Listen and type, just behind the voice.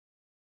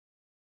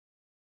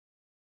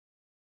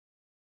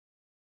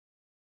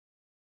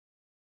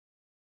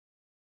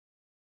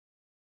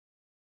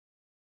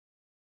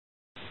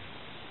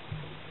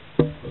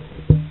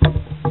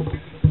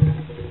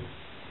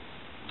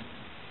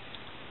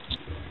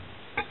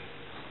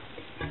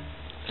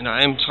and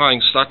I am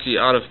tying slightly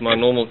out of my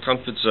normal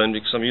comfort zone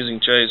because I'm using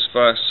J's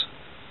vice,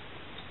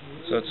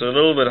 so it's a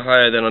little bit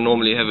higher than I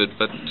normally have it,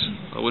 but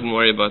I wouldn't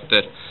worry about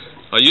that.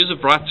 I use a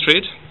bright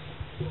thread.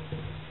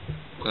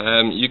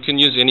 You can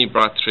use any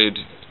bright thread.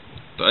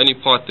 The only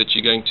part that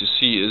you're going to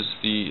see is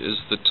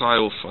the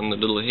tie off on the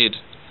little head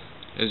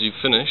as you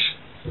finish,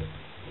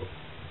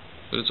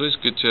 but it's always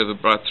good to have a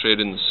bright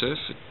thread in the surf.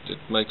 It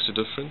makes a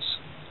difference.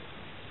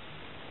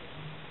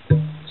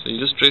 So you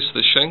just dress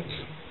the shank.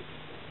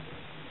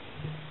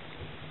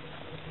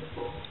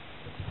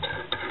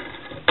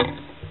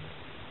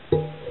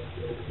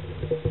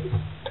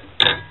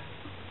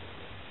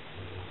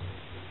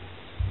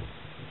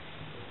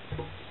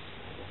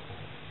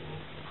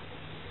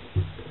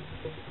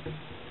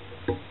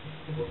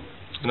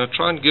 And I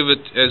try and give it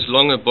as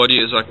long a body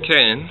as I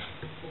can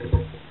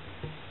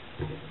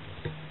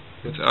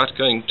without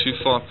going too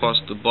far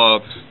past the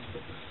barb.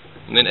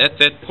 And then at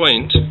that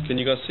point, can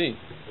you guys see?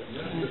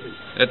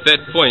 At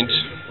that point,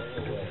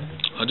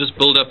 I just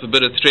build up a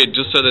bit of thread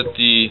just so that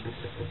the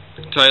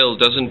tail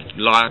doesn't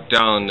lie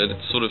down, that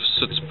it sort of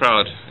sits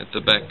proud at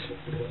the back.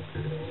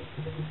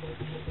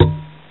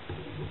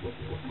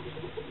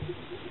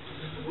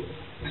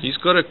 He's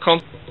got a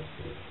comp,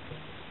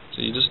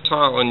 so you just tie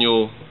on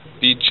your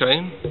bead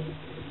chain,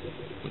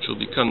 which will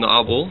become the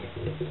eyeball.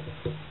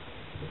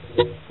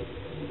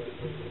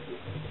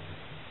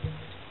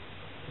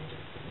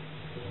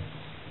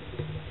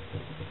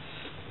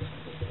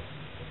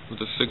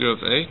 With a figure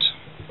of 8.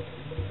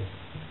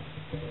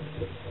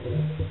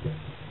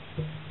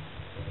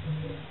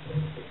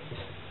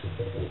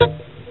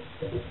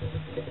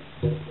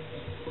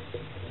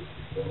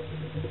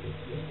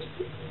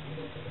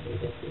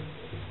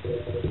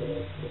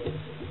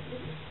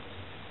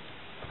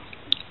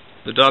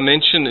 The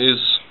dimension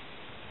is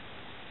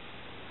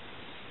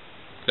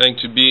going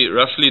to be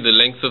roughly the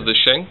length of the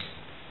shank,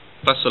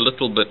 plus a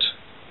little bit,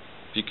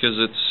 because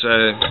it's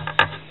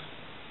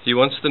he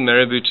wants the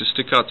marabou to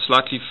stick out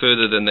slightly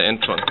further than the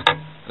antron,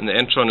 and the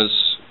antron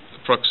is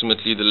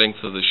approximately the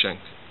length of the shank.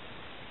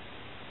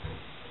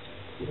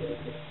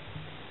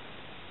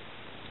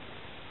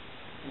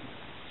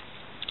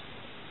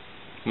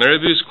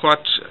 Marabou is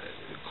quite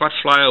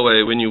fly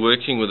away when you're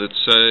working with it,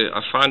 so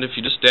I find if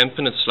you just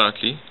dampen it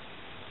slightly,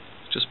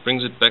 it just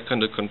brings it back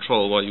under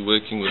control while you're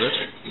working with it.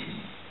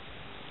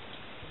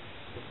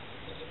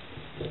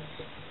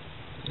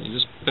 You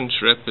just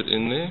pinch wrap it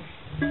in there.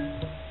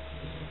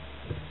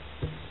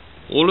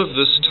 All of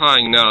this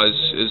tying now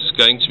is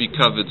going to be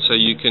covered, so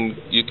you can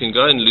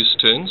go in loose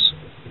turns.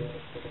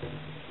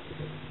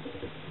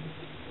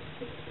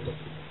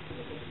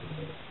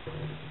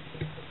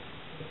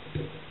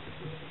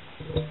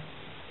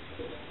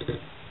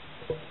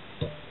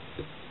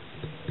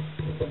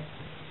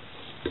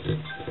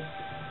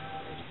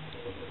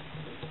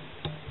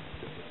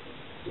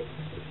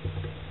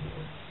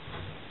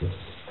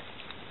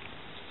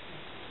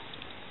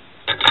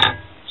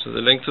 So the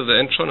length of the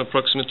antron,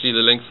 approximately the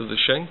length of the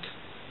shank.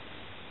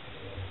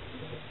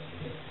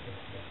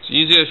 It's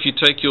easier if you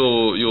take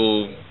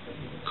your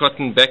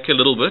cotton back a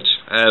little bit,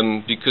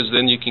 because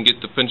then you can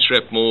get the pinch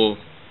wrap more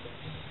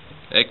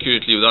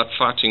accurately without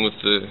fighting with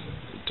the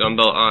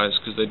dumbbell eyes,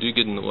 because they do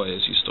get in the way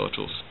as you start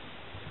off.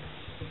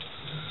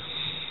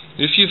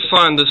 If you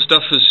find the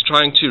stuff is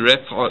trying to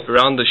wrap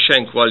around the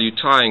shank while you're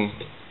tying,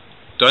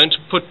 don't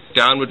put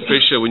downward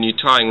pressure when you're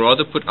tying,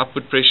 rather put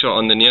upward pressure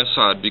on the near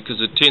side,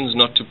 because it tends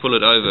not to pull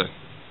it over.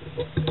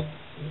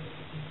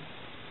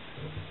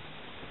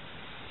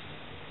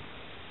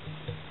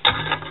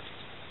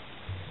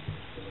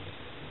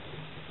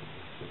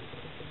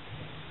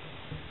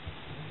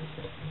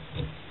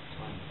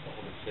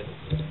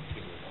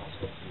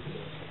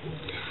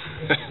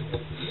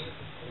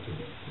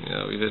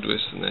 Yeah, we've had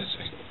worse than that.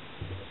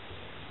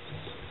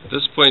 At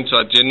this point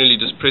I generally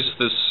just press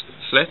this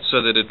flat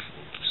so that it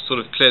sort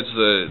of clads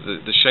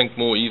the shank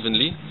more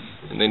evenly,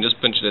 and then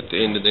just pinch it at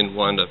the end and then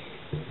wind up.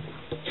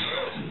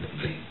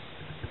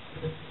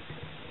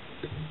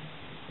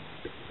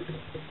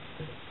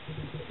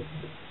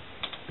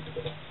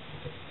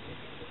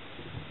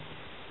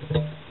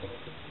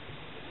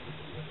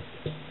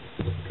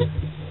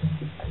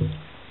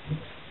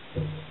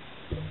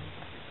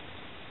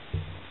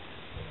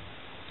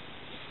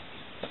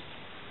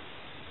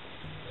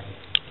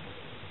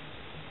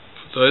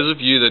 For those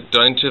of you that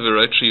don't have a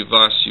rotary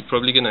vise, you're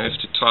probably going to have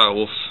to tie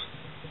off.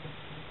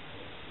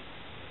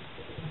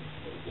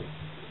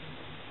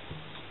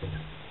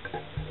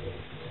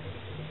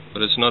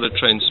 But it's not a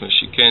train smash,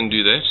 you can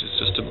do that, it's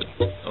just a bit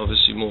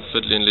obviously more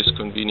fiddly and less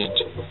convenient.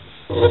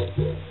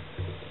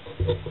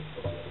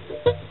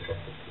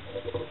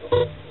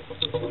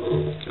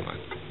 Come on.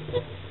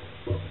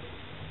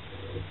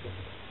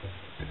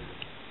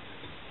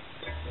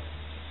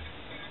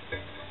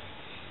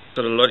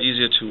 Got a lot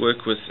easier to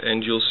work with,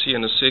 and you'll see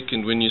in a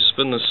second when you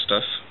spin this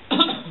stuff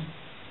that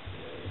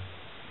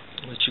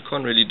you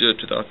can't really do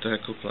it without the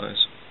hackle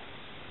pliers.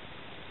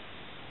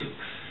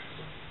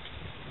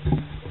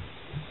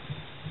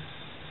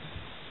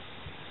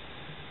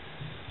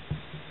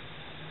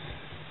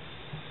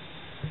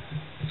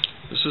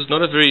 This is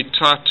not a very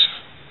tight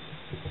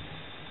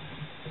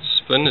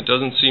spin. It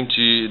doesn't seem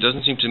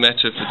to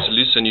matter if it's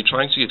loose, and you're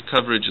trying to get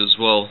coverage as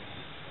well.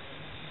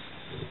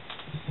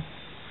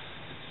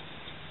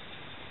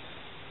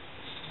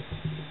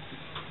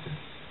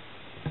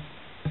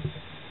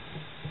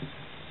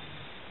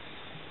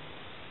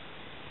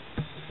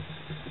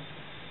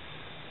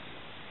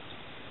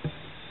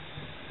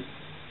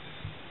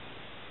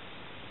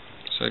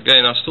 So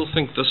again, I still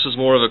think this is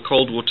more of a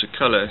cold water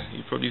color.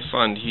 You probably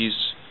find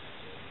he's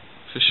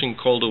fishing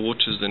colder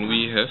waters than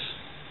we have.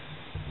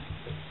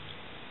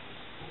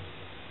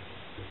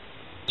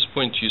 At this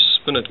point you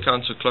spin it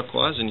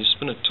counterclockwise and you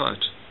spin it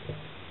tight,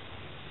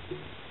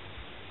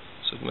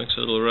 so it makes a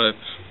little rope,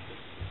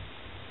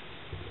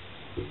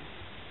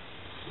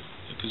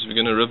 because we're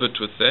going to rivet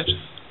with that.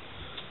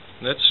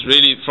 And that's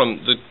really,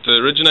 from the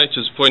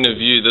originator's point of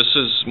view, this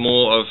is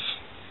more of,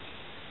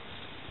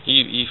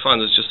 he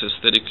finds it just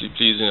aesthetically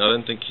pleasing. I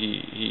don't think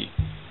he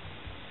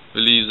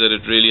believes that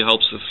it really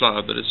helps the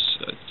fly, but it's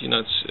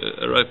it's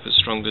a rope is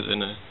stronger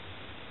than a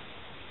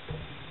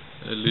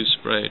loose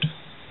braid.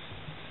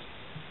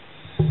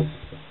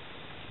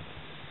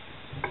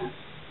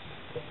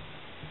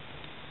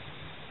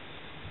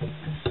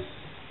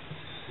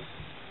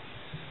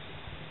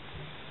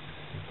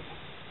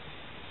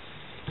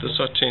 This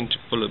I tend to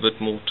pull a bit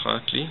more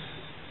tightly.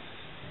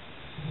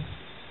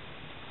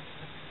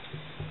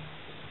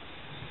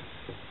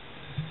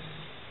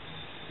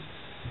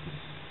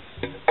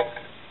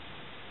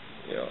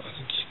 Yeah, I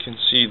think you can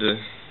see the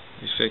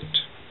effect.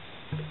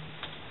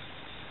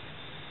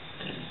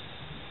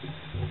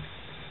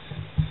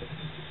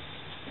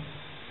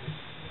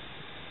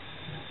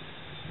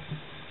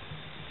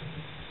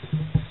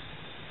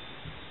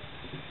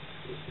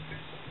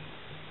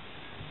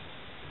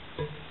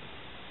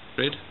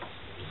 Red.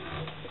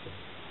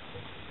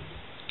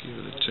 Give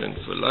it a turn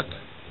for luck.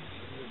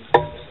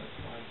 I'm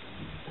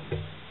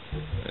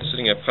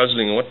sitting here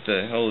puzzling, what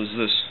the hell is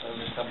this?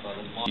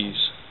 This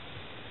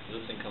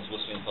thing comes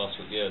whistling past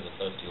your ear as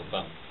opposed to your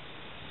bum.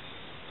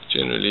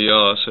 Generally,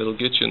 yeah, so it'll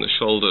get you in the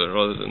shoulder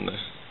rather than the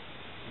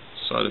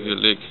side of your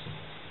leg.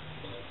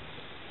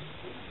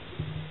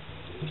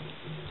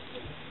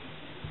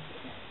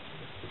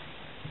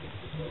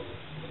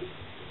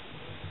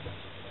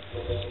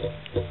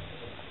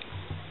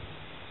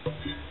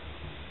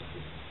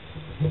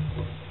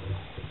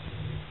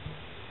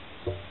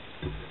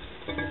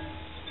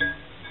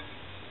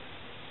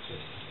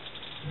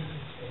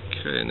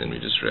 Okay, and then we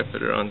just wrap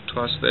it around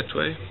twice that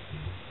way.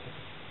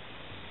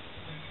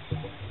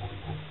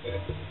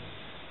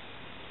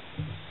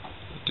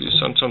 Do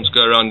sometimes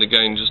go around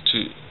again just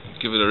to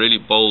give it a really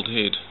bold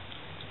head.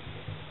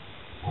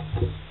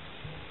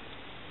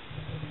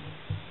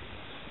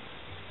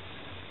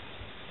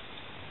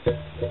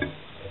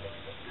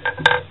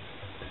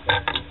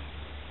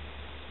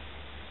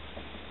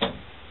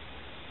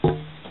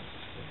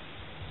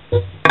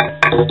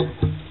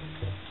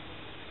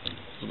 A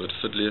little bit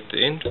fiddly at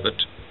the end, but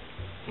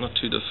not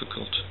too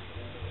difficult.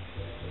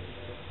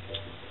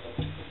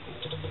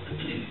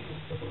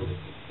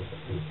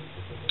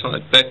 Tie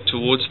it back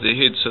towards the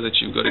head so that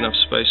you've got enough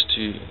space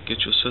to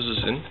get your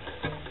scissors in.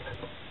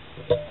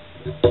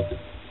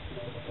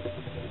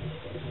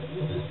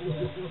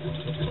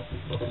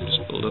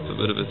 Just build up a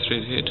bit of a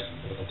thread head.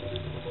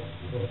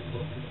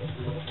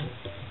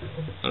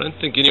 I don't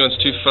think anyone's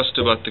too fussed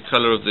about the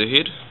color of the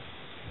head.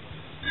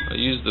 I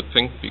use the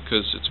pink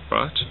because it's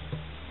bright.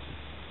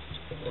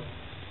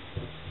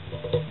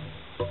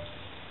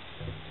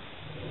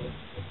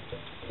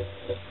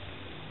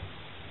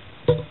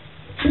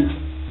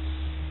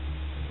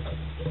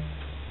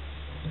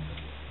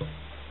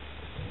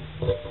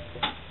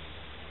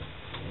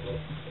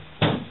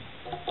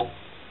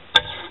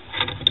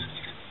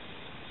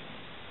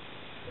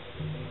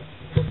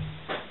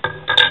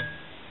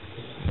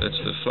 That's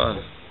the fly.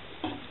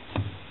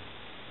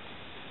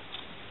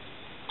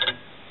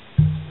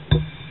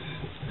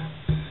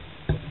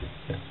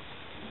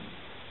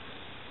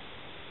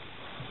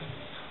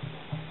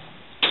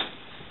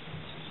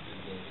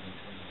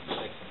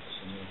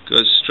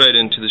 Goes straight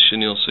into the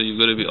chenille, so you've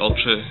got to be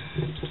ultra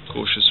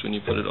cautious when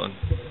you put it on.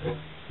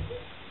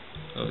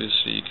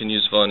 Obviously you can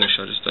use varnish,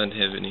 I just don't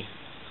have any.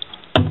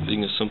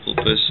 Being a simple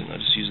person, I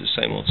just use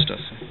the same old stuff.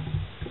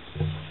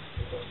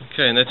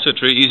 Okay, and that's it,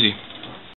 very easy.